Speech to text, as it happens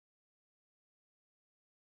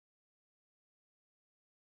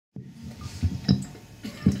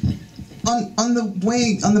on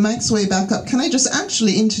the Mike's way back up, can I just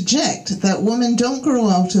actually interject that women don't grow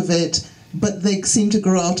out of it, but they seem to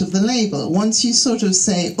grow out of the label. Once you sort of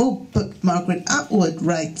say, oh, but Margaret Atwood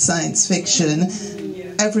writes science fiction,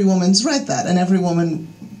 every woman's read that, and every woman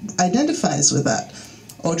identifies with that.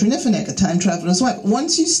 Audrey Niffenegger, A Time Traveler's Wife.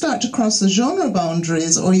 Once you start to cross the genre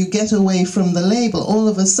boundaries, or you get away from the label, all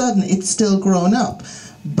of a sudden it's still grown up.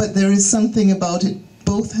 But there is something about it,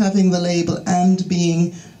 both having the label and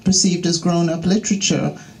being perceived as grown-up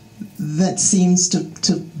literature, that seems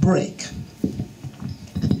to break.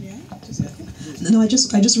 No, I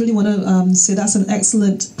just really want to say that's an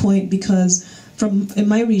excellent point, because in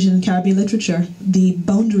my region, Caribbean literature, the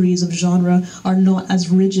boundaries of genre are not as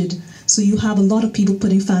rigid. So you have a lot of people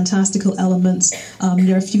putting fantastical elements,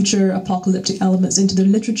 their future apocalyptic elements into their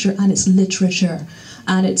literature, and it's literature,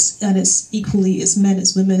 and it's equally, it's men,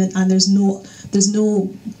 it's women, and there's no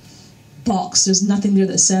box, there's nothing there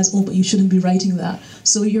that says, oh, but you shouldn't be writing that.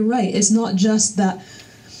 So you're right, it's not just that.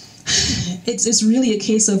 It's really a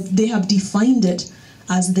case of they have defined it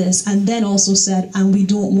as this, and then also said, and we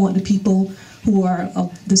don't want the people who are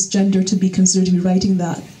of this gender to be considered to be writing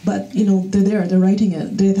that. But, you know, they're writing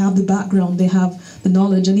it. They have the background, they have the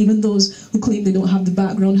knowledge, and even those who claim they don't have the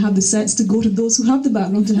background have the sense to go to those who have the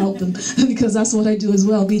background to help them, because that's what I do as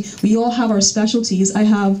well. We all have our specialties. I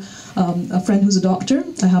have a friend who's a doctor,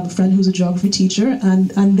 I have a friend who's a geography teacher,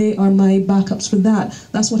 and they are my backups for that.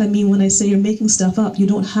 That's what I mean when I say you're making stuff up. You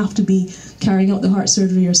don't have to be carrying out the heart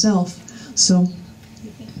surgery yourself. So.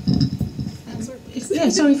 Yeah,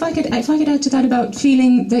 sorry, if I could add to that about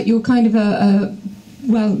feeling that you're kind of I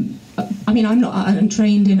mean, I'm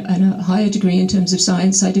trained in a higher degree in terms of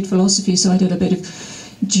science. I did philosophy, so I did a bit of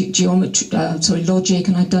logic,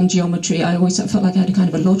 and I'd done geometry. I always felt like I had a kind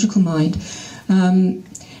of a logical mind.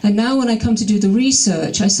 And now when I come to do the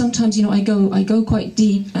research, I sometimes, you know, I go quite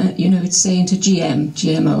deep, say into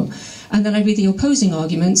GMO. And then I read the opposing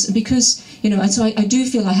arguments, because, you know, and so I do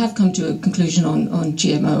feel I have come to a conclusion on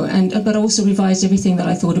GMO, but also revised everything that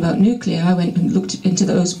I thought about nuclear. I went and looked into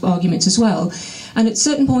those arguments as well. And at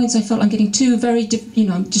certain points I felt I'm getting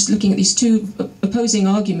I'm just looking at these two opposing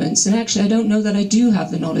arguments, and actually I don't know that I do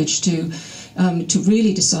have the knowledge to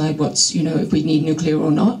really decide what's, you know, if we need nuclear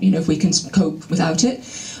or not, you know, if we can cope without it.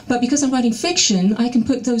 But because I'm writing fiction, I can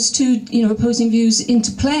put those two, you know, opposing views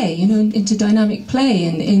into play, you know, into dynamic play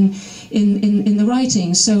in the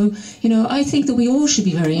writing. So, you know, I think that we all should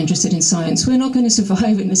be very interested in science. We're not going to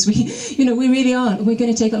survive unless we really aren't. We're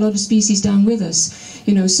going to take a lot of species down with us,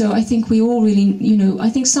 you know. So I think we all really, you know, I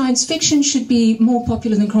think science fiction should be more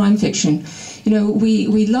popular than crime fiction. You know,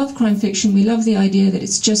 we love crime fiction. We love the idea that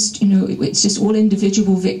it's just, you know, it's just all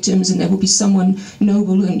individual victims, and there will be someone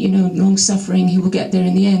noble and, you know, long-suffering who will get there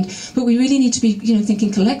in the end. But we really need to be, you know,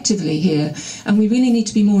 thinking collectively here, and we really need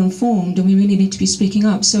to be more informed, and we really need to be speaking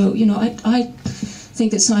up. So, you know, I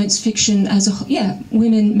think that science fiction as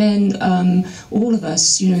women, men, all of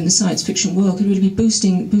us, you know, in the science fiction world could really be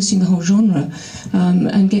boosting the whole genre,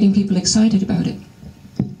 and getting people excited about it.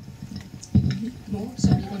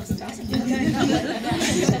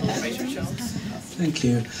 Thank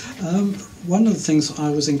you. One of the things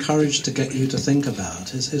I was encouraged to get you to think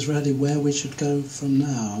about is really where we should go from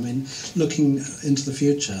now. I mean, looking into the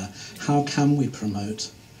future, how can we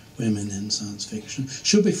promote women in science fiction?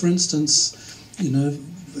 Should we, for instance, you know,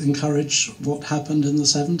 encourage what happened in the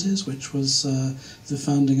 70s, which was the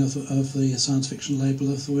founding of the science fiction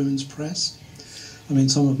label of the Women's Press? I mean,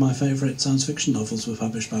 some of my favourite science fiction novels were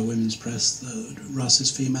published by Women's Press. Russ's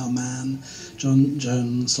Female Man, Joan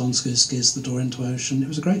Slonski's The Door into Ocean. It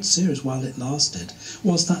was a great series while it lasted.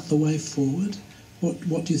 Was that the way forward?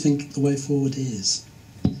 What do you think the way forward is?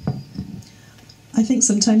 I think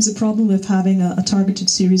sometimes the problem with having a targeted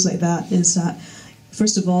series like that is that,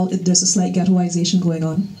 first of all, there's a slight ghettoization going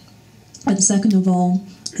on. And second of all,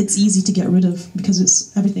 it's easy to get rid of because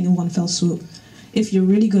it's everything in one fell swoop. If you're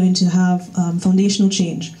really going to have foundational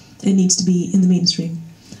change, it needs to be in the mainstream.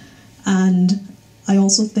 And I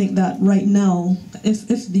also think that right now,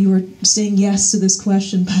 if you were saying yes to this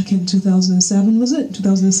question back in 2007, was it?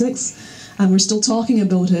 2006? And we're still talking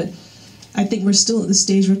about it, I think we're still at the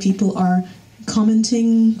stage where people are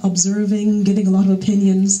commenting, observing, giving a lot of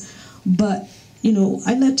opinions. But, you know,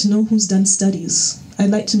 I'd like to know who's done studies. I'd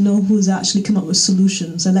like to know who's actually come up with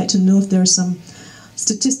solutions. I'd like to know if there's some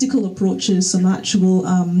statistical approaches, some actual,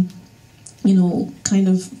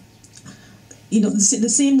 the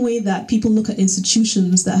same way that people look at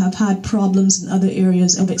institutions that have had problems in other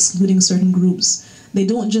areas of excluding certain groups. They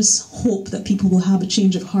don't just hope that people will have a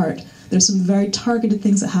change of heart. There's some very targeted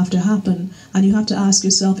things that have to happen, and you have to ask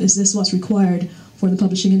yourself, is this what's required for the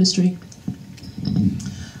publishing industry?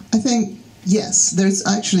 I think Yes, there's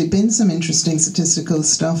actually been some interesting statistical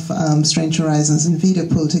stuff Strange Horizons and Vida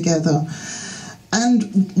pulled together.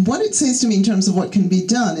 And what it says to me in terms of what can be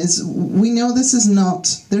done is, we know there's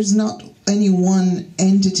not any one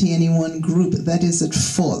entity, any one group that is at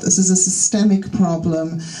fault. This is a systemic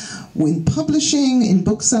problem in publishing, in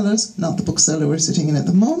booksellers, not the bookseller we're sitting in at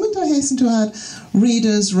the moment, I hasten to add,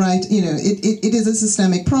 readers, right, it is a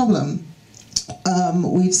systemic problem.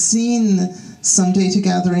 We've seen some data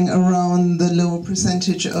gathering around the lower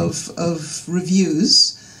percentage of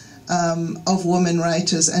reviews of women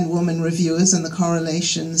writers and women reviewers and the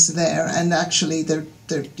correlations there. And actually,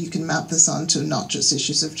 you can map this onto not just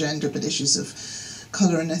issues of gender, but issues of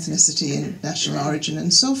colour and ethnicity and national origin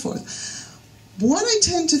and so forth. What I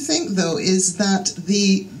tend to think, though, is that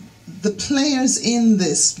the players in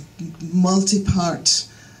this multi-part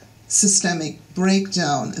systemic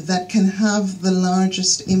breakdown that can have the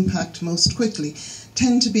largest impact most quickly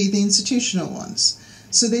tend to be the institutional ones.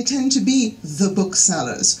 So they tend to be the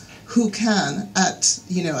booksellers who can, at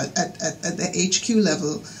the HQ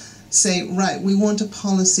level, say, right, we want a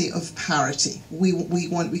policy of parity. We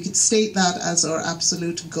could state that as our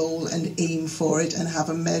absolute goal and aim for it and have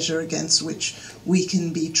a measure against which we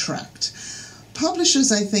can be tracked.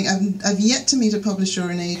 Publishers, I think, I've yet to meet a publisher or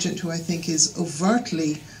an agent who I think is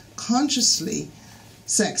overtly, consciously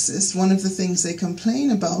sexist. One of the things they complain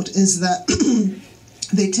about is that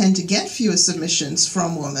they tend to get fewer submissions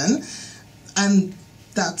from women, and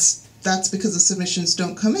that's because the submissions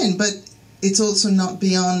don't come in. But it's also not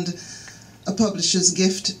beyond a publisher's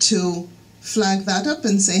gift to flag that up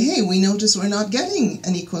and say, hey, we notice we're not getting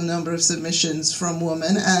an equal number of submissions from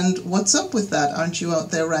women, and what's up with that? Aren't you out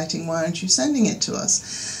there writing? Why aren't you sending it to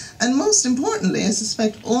us? And most importantly, I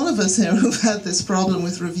suspect all of us here who've had this problem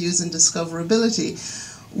with reviews and discoverability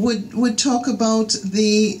would talk about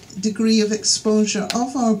the degree of exposure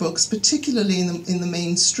of our books, particularly in the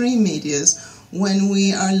mainstream medias, when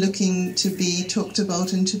we are looking to be talked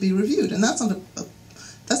about and to be reviewed. And that's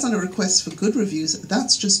not a request for good reviews,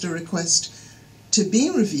 that's just a request to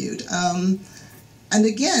be reviewed. And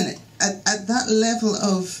again, at that level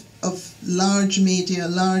of large media,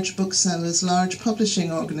 large booksellers, large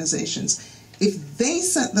publishing organizations, if they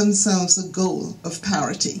set themselves a goal of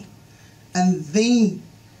parity and they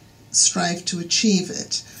strive to achieve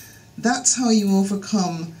it, that's how you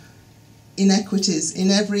overcome inequities in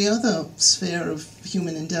every other sphere of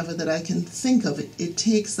human endeavor that I can think of. It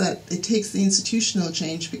takes the institutional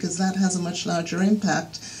change, because that has a much larger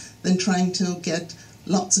impact than trying to get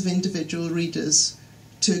lots of individual readers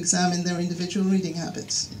to examine their individual reading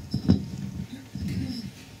habits.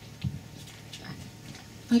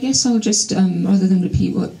 I guess I'll just, rather than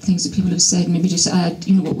repeat what things that people have said, maybe just add,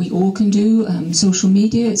 what we all can do. Social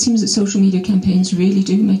media, it seems that social media campaigns really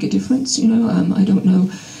do make a difference. I don't know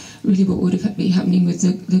really what would be happening with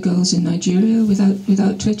the girls in Nigeria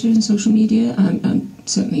without Twitter and social media. I'm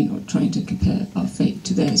certainly not trying to compare our fate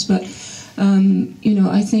to theirs, but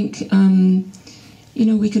I think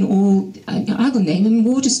we can all. I will name them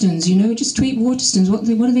Waterstones. Just tweet Waterstones.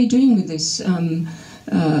 What are they doing with this? I'm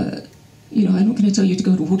not going to tell you to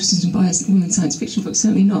go to Waterstones and buy a women's science fiction book.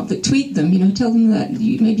 Certainly not. But tweet them. Tell them that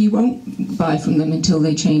maybe you won't buy from them until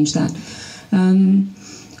they change that.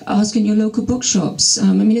 Ask in your local bookshops.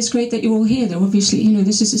 It's great that you're all here. They're obviously,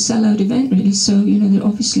 this is a sellout event, really, so, there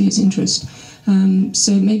obviously is interest.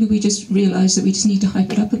 So maybe we just realise that we just need to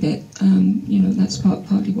hype it up a bit. That's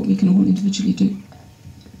partly what we can all individually do.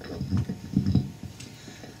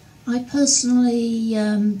 I personally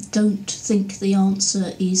don't think the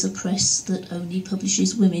answer is a press that only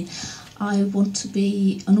publishes women. I want to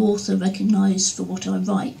be an author recognised for what I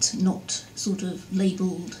write, not sort of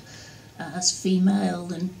labelled as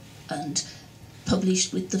female and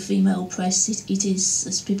published with the female press. It is,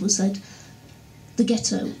 as people said, the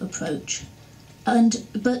ghetto approach.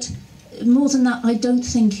 But more than that, I don't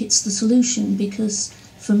think it's the solution, because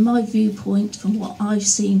from my viewpoint, from what I've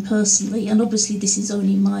seen personally, and obviously this is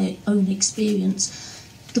only my own experience,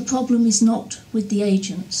 the problem is not with the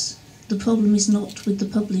agents. The problem is not with the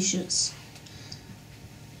publishers.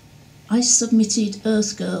 I submitted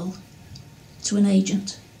Earth Girl to an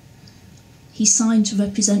agent. He signed to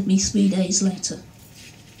represent me 3 days later.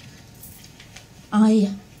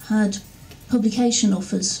 I had publication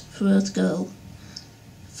offers for Earth Girl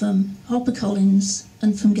from HarperCollins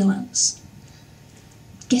and from Glance.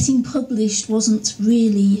 Getting published wasn't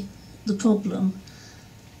really the problem.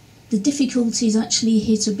 The difficulties actually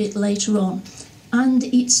hit a bit later on, and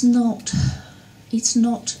it's not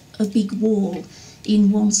a big wall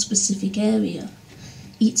in one specific area.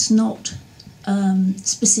 It's not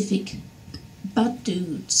specific bad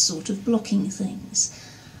dudes sort of blocking things.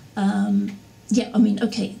 yeah, I mean,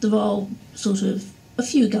 okay, there are sort of a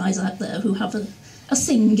few guys out there who have a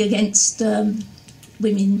thing against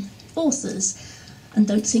women authors and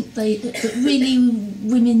don't think that really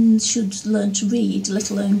women should learn to read, let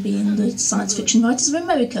alone being the science fiction writers of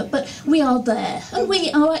America. But we are there, and we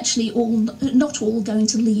are actually not all going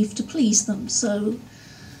to leave to please them. So,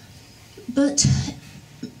 but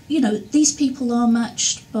you know, these people are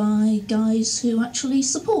matched by guys who actually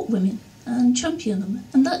support women and champion them,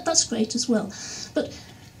 and that's great as well. But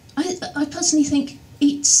I personally think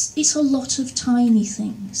it's a lot of tiny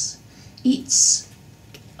things. It's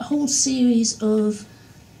a whole series of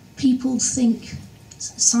people think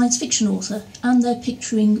science fiction author and they're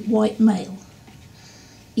picturing white male.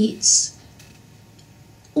 It's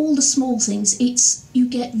all the small things. It's you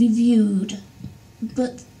get reviewed,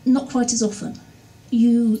 but not quite as often.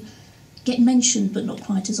 You get mentioned, but not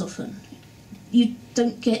quite as often. You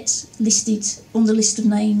don't get listed on the list of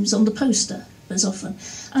names on the poster as often.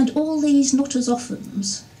 And all these not as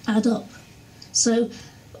oftens add up. So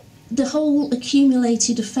the whole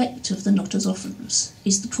accumulated effect of the not as oftens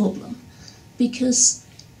is the problem, because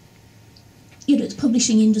you know the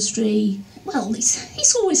publishing industry. Well,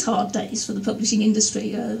 it's always hard days for the publishing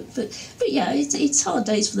industry, but yeah, it's hard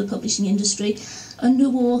days for the publishing industry. A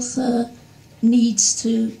new author needs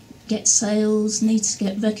to get sales, needs to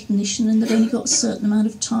get recognition, and they've only got a certain amount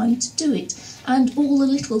of time to do it. And all the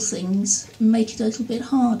little things make it a little bit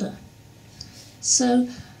harder. So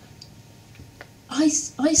I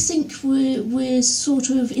think we're sort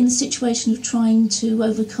of in the situation of trying to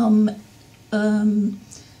overcome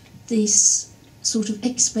this sort of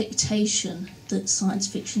expectation that science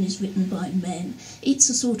fiction is written by men. It's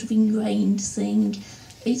a sort of ingrained thing.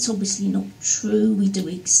 It's obviously not true. We do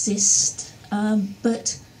exist,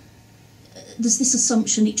 but there's this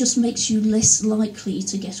assumption it just makes you less likely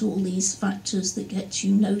to get all these factors that get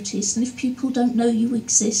you noticed. And if people don't know you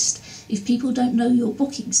exist, if people don't know your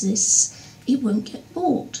book exists, it won't get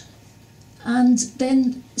bought. And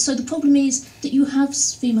then, so the problem is that you have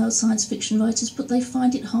female science fiction writers, but they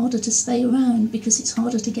find it harder to stay around because it's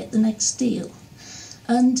harder to get the next deal.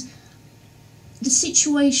 And the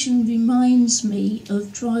situation reminds me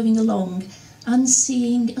of driving along and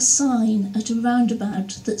seeing a sign at a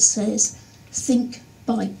roundabout that says, "Think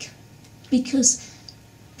bike," because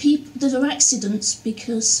there are accidents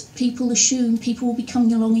because people assume people will be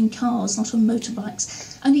coming along in cars, not on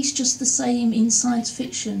motorbikes. And it's just the same in science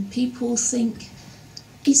fiction. People think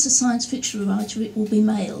it's a science fiction writer, it will be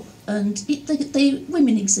male. And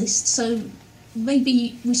women exist, so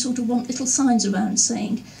maybe we sort of want little signs around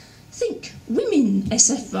saying, "Think women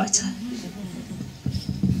SF writer."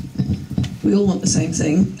 We all want the same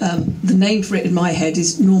thing. The name for it in my head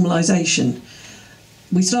is normalisation.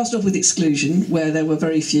 We started off with exclusion, where there were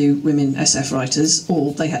very few women SF writers,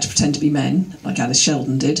 or they had to pretend to be men, like Alice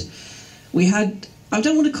Sheldon did. We had, I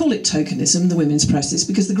don't want to call it tokenism, the women's presses,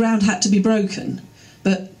 because the ground had to be broken.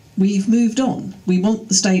 But we've moved on. We want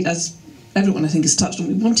the state, as everyone I think has touched on,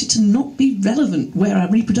 we want it to not be relevant where our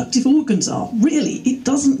reproductive organs are. Really, it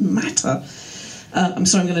doesn't matter. I'm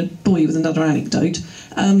sorry, I'm going to bore you with another anecdote.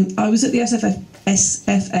 I was at the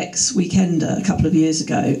SFX Weekender a couple of years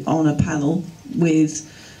ago on a panel with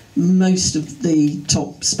most of the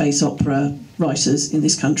top space opera writers in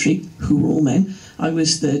this country, who were all men. I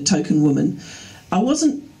was the token woman. I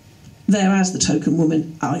wasn't there as the token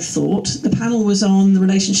woman, I thought. The panel was on the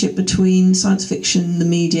relationship between science fiction, the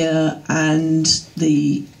media, and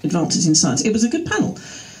the advances in science. It was a good panel.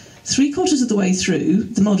 3/4 of the way through,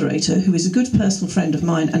 the moderator, who is a good personal friend of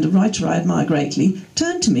mine and a writer I admire greatly,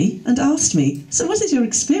 turned to me and asked me, "So what is your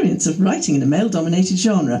experience of writing in a male-dominated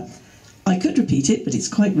genre?" I could repeat it, but it's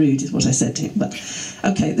quite rude, is what I said to him. But,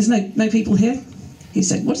 okay, there's no people here. He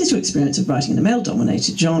said, "What is your experience of writing in a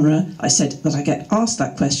male-dominated genre?" I said that I get asked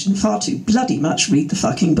that question far too bloody much, read the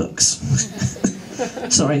fucking books.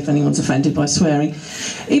 Sorry if anyone's offended by swearing.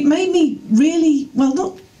 It made me really,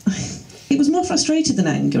 it was more frustrated than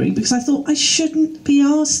angry, because I thought I shouldn't be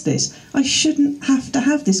asked this. I shouldn't have to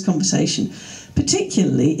have this conversation.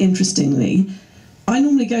 Particularly, interestingly, I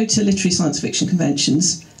normally go to literary science fiction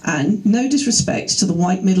conventions, and no disrespect to the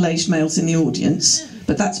white middle-aged males in the audience,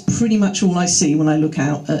 but that's pretty much all I see when I look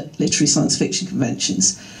out at literary science fiction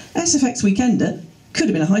conventions. SFX Weekender could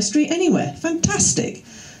have been a high street anywhere. Fantastic.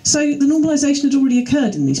 So the normalisation had already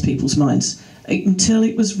occurred in these people's minds until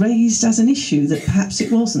it was raised as an issue that perhaps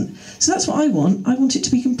it wasn't. So that's what I want. I want it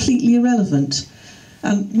to be completely irrelevant.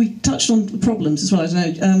 We touched on the problems as well. I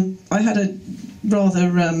don't know. I had a rather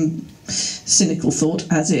cynical thought,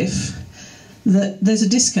 as if, that there's a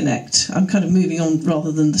disconnect. I'm kind of moving on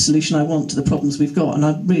rather than the solution I want to the problems we've got, and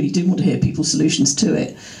I really do want to hear people's solutions to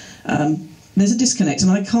it. there's a disconnect,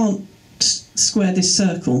 and I can't square this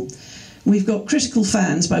circle. We've got critical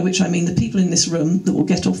fans, by which I mean the people in this room that will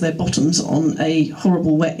get off their bottoms on a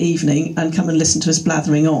horrible wet evening and come and listen to us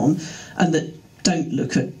blathering on, and that don't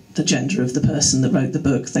look at the gender of the person that wrote the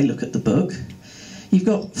book, they look at the book. You've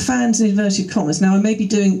got fans in inverted commas. Now, I may be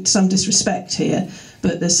doing some disrespect here,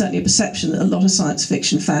 but there's certainly a perception that a lot of science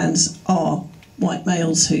fiction fans are white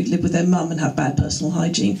males who live with their mum and have bad personal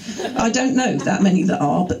hygiene. I don't know that many that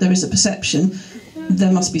are, but there is a perception.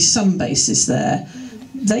 There must be some basis there.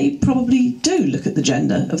 They probably do look at the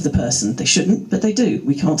gender of the person. They shouldn't, but they do.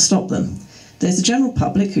 We can't stop them. There's the general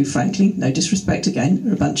public who, frankly, no disrespect again,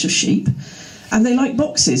 are a bunch of sheep. And they like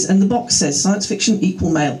boxes, and the box says science fiction equal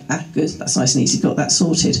male. Ah, good, that's nice and easy, got that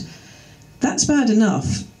sorted. That's bad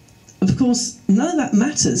enough. Of course, none of that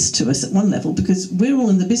matters to us at one level because we're all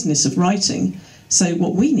in the business of writing. So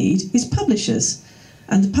what we need is publishers.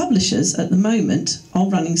 And the publishers at the moment are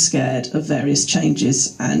running scared of various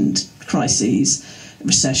changes and crises,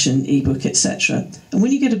 recession, ebook, etc. And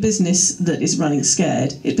when you get a business that is running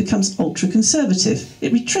scared, it becomes ultra-conservative.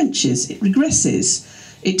 It retrenches, it regresses,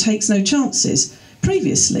 it takes no chances.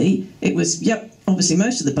 Previously, it was, yep, obviously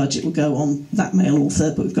most of the budget will go on that male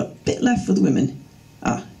author, but we've got a bit left for the women.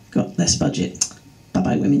 Ah, got less budget.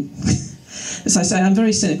 Bye-bye, women. As I say, I'm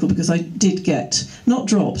very cynical because I did get, not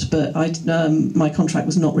dropped, but my contract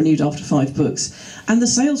was not renewed after 5 books. And the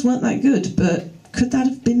sales weren't that good, but could that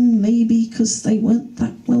have been maybe because they weren't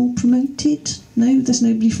that well promoted? No, there's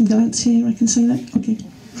nobody from Glance here, I can say that? Okay.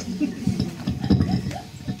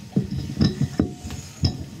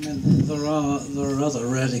 There are other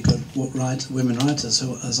really good women writers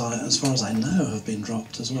who, as far as I know, have been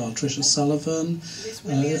dropped as well. Tricia Sullivan,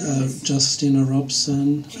 Justina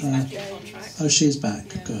Robson. Oh, she's back.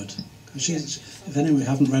 Good. If anyone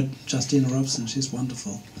haven't read Justina Robson, she's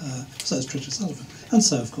wonderful. So is Tricia Sullivan, and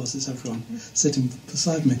so of course is everyone sitting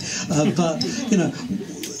beside me. But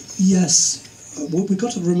yes, we've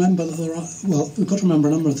got to remember that we've got to remember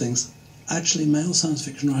a number of things. Actually, male science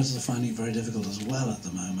fiction writers are finding it very difficult as well at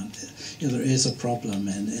the moment. There is a problem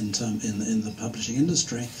in the publishing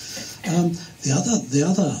industry. The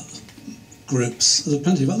other groups, there are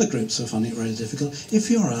plenty of other groups who are finding it really difficult. If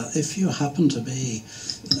you happen to be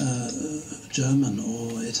German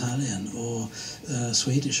or Italian or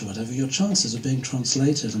Swedish or whatever, your chances of being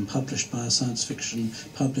translated and published by a science fiction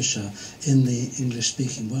publisher in the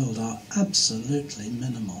English-speaking world are absolutely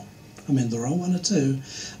minimal. I mean, there are one or two,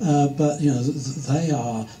 but they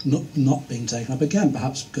are not being taken up again.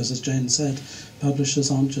 Perhaps because, as Jane said, publishers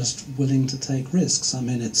aren't just willing to take risks. I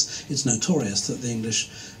mean, it's notorious that the English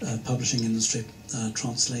publishing industry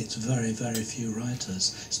translates very, very few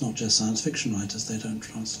writers. It's not just science fiction writers they don't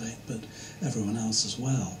translate, but everyone else as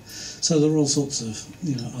well. So there are all sorts of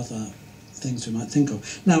other things we might think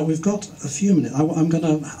of. Now, we've got a few minutes. I'm going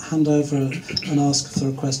to hand over and ask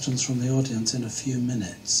for questions from the audience in a few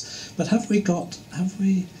minutes. But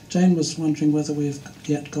Jane was wondering whether we've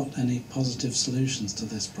yet got any positive solutions to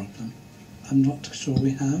this problem. I'm not sure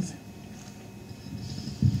we have.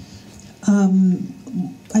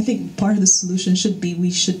 I think part of the solution should be we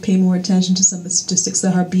should pay more attention to some of the statistics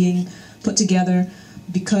that are being put together,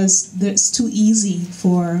 because it's too easy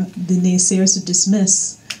for the naysayers to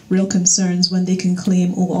dismiss real concerns when they can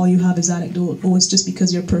claim, oh, all you have is anecdote, oh, it's just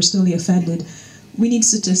because you're personally offended. We need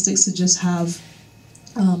statistics to just have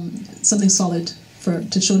something solid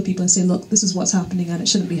to show to people and say, look, this is what's happening and it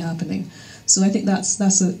shouldn't be happening. So I think that's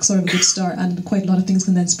a sort of a good start, and quite a lot of things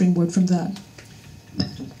can then springboard from that.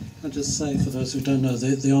 I'll just say, for those who don't know,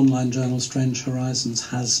 the online journal Strange Horizons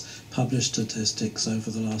has published statistics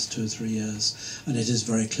over the last 2 or 3 years, and it is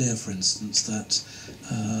very clear, for instance, that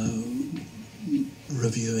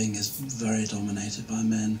reviewing is very dominated by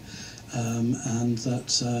men, and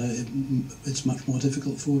that it's much more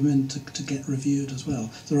difficult for women to get reviewed as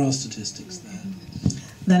well. There are statistics there.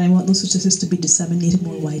 Then I want those statistics to be disseminated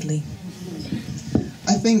more widely.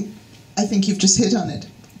 I think you've just hit on it.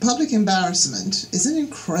 Public embarrassment is an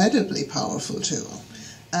incredibly powerful tool,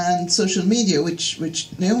 and social media, which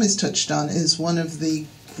Naomi's touched on, is one of the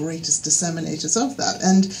greatest disseminators of that.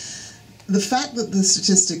 And the fact that the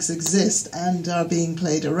statistics exist and are being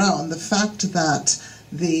played around, the fact that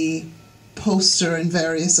the poster and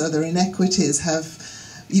various other inequities have,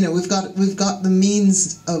 we've got the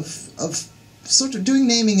means of sort of doing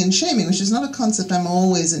naming and shaming, which is not a concept I'm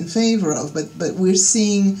always in favour of, but we're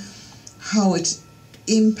seeing how it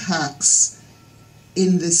impacts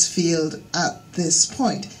in this field at this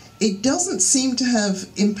point. It doesn't seem to have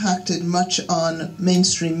impacted much on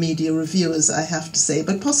mainstream media reviewers, I have to say,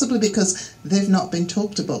 but possibly because they've not been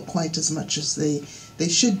talked about quite as much as they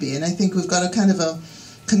should be. And I think we've got a kind of a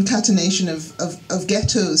concatenation of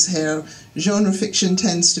ghettos here. Genre fiction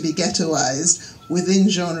tends to be ghettoized. Within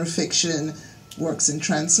genre fiction, works in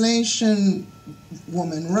translation,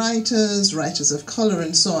 woman writers, writers of colour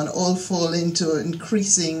and so on, all fall into an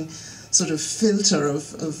increasing sort of filter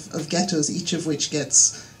of ghettos, each of which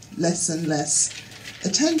gets less and less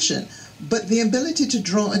attention. But the ability to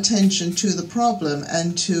draw attention to the problem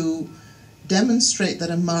and to demonstrate that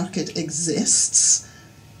a market exists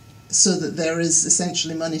so that there is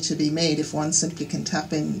essentially money to be made if one simply can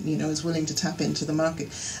tap in, is willing to tap into the market,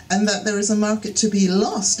 and that there is a market to be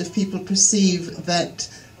lost if people perceive that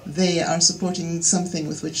they are supporting something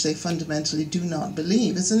with which they fundamentally do not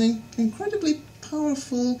believe, is an incredibly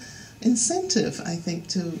powerful incentive, I think,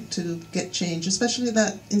 to get change, especially at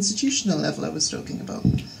that institutional level I was talking about.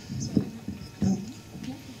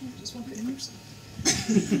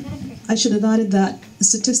 I should have added that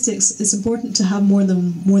statistics, it's important to have more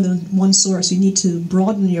than one source. You need to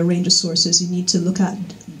broaden your range of sources. You need to look at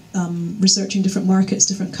researching different markets,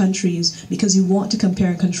 different countries, because you want to compare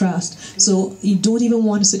and contrast. So you don't even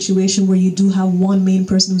want a situation where you do have one main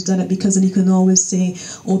person who's done it, because then you can always say,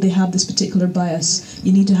 oh, they have this particular bias.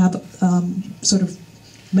 You need to have sort of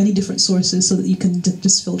many different sources so that you can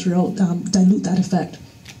just filter out, dilute that effect.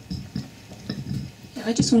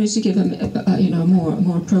 I just wanted to give a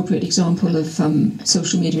more appropriate example of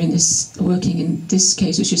social media working in this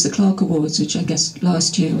case, which is the Clark Awards, which I guess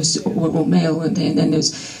last year were all male, weren't they? And then there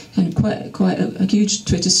was kind of quite a huge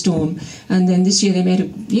Twitter storm. And then this year they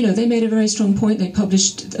made a very strong point. They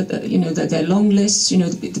published their long lists,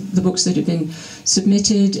 the books that had been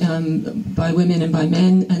submitted by women and by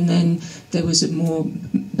men, and then there was a more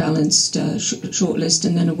balanced short list,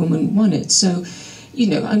 and then a woman won it. So,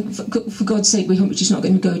 for God's sake, we hope she's not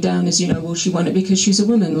going to go down as, well, she won it because she's a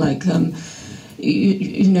woman, like, but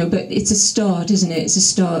it's a start, isn't it? It's a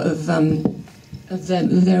start of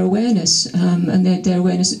their awareness, and their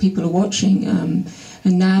awareness that people are watching. And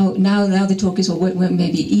now the talk is, well,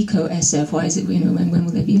 maybe eco-SF. Why is it, when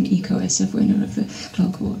will there be an eco-SF winner of the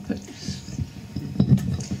Clark Award? But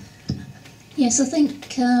yes, I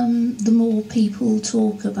think the more people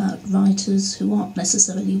talk about writers who aren't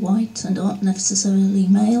necessarily white and aren't necessarily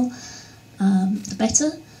male, the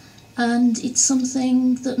better. And it's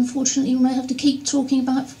something that unfortunately we may have to keep talking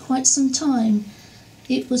about for quite some time.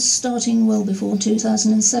 It was starting well before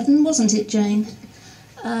 2007, wasn't it, Jane?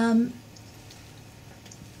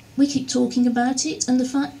 We keep talking about it, and the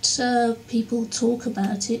fact people talk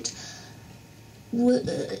about it,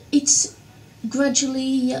 it's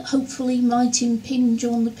gradually, hopefully, might impinge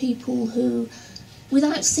on the people who,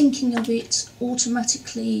 without thinking of it,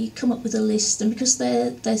 automatically come up with a list. And because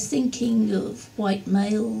they're thinking of white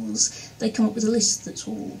males, they come up with a list that's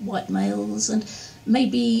all white males. And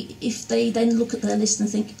maybe if they then look at their list and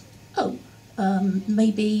think, oh,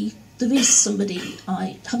 maybe there is somebody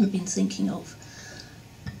I haven't been thinking of.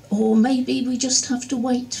 Or maybe we just have to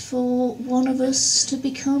wait for one of us to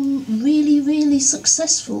become really, really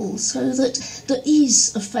successful, so that there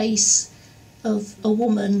is a face of a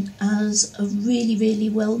woman as a really, really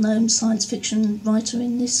well-known science fiction writer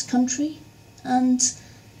in this country, and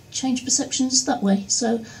change perceptions that way.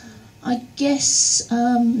 So I guess,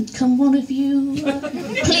 can one of you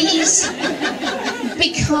please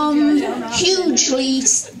become hugely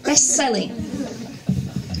best-selling?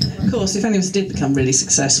 Of course, if any of us did become really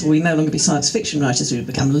successful, we'd no longer be science fiction writers, we'd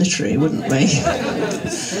become literary, wouldn't we?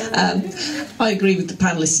 I agree with the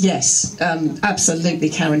panellists, yes, absolutely,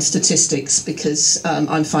 Karen, statistics, because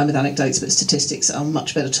I'm fine with anecdotes, but statistics are a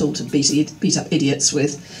much better tool to beat up idiots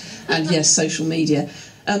with. And yes, social media.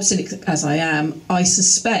 Cynic as I am, I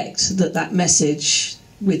suspect that message,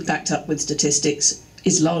 backed up with statistics,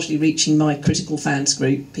 is largely reaching my critical fans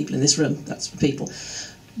group, people in this room, that's the people.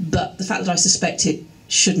 But the fact that I suspect it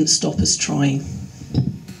shouldn't stop us trying.